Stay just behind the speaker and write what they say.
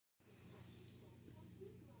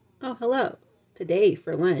Oh, hello. Today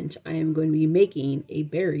for lunch, I am going to be making a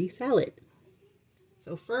berry salad.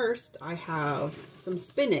 So first, I have some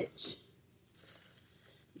spinach.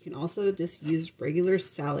 You can also just use regular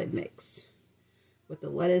salad mix with the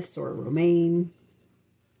lettuce or romaine.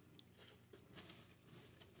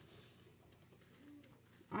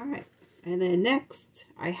 All right, and then next,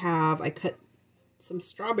 I cut some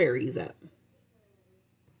strawberries up.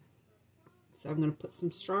 So I'm going to put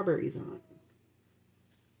some strawberries on.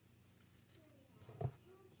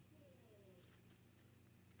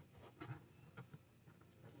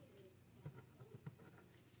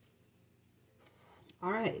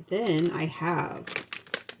 All right, then I have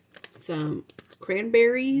some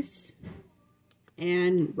cranberries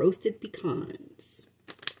and roasted pecans.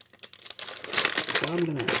 So I'm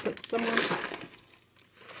gonna put some on top.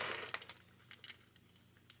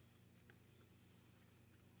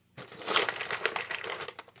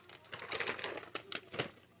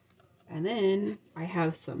 And then I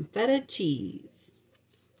have some feta cheese.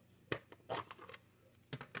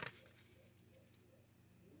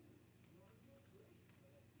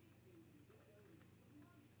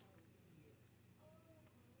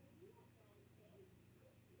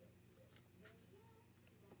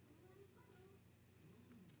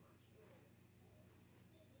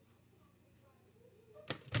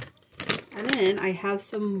 And then I have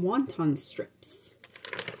some wonton strips.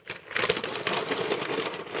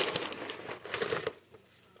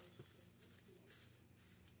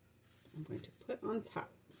 I'm going to put on top.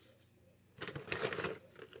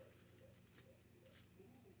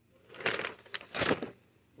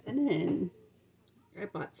 And then I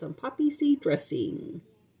bought some poppyseed dressing.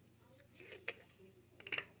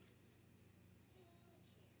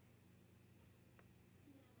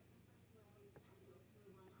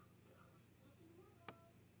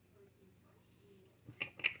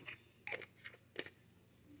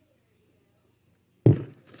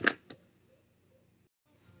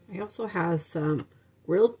 I also have some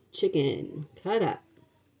grilled chicken cut up.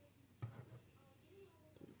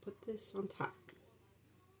 Put this on top.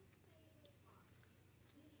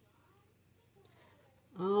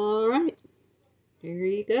 All right, there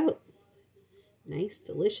you go. Nice,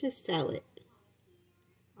 delicious salad.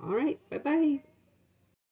 All right, bye-bye.